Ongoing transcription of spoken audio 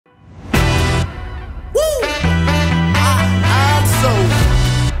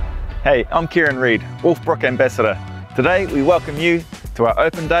Hey, I'm Kieran Read, Wolfbrook Ambassador. Today we welcome you to our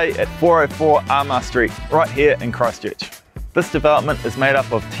open day at 404 Armagh Street, right here in Christchurch. This development is made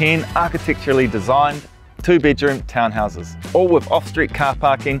up of 10 architecturally designed 2-bedroom townhouses, all with off-street car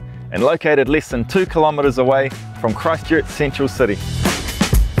parking and located less than 2 kilometres away from Christchurch Central City.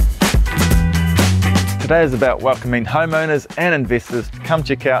 Today is about welcoming homeowners and investors to come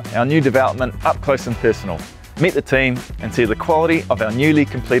check out our new development up close and personal, meet the team and see the quality of our newly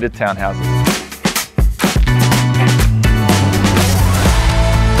completed townhouses.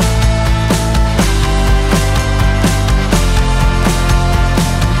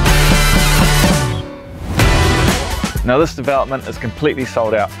 Now this development is completely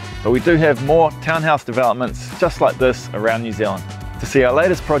sold out, but we do have more townhouse developments just like this around New Zealand. To see our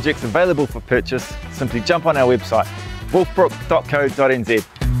latest projects available for purchase, simply jump on our website, wolfbrook.co.nz.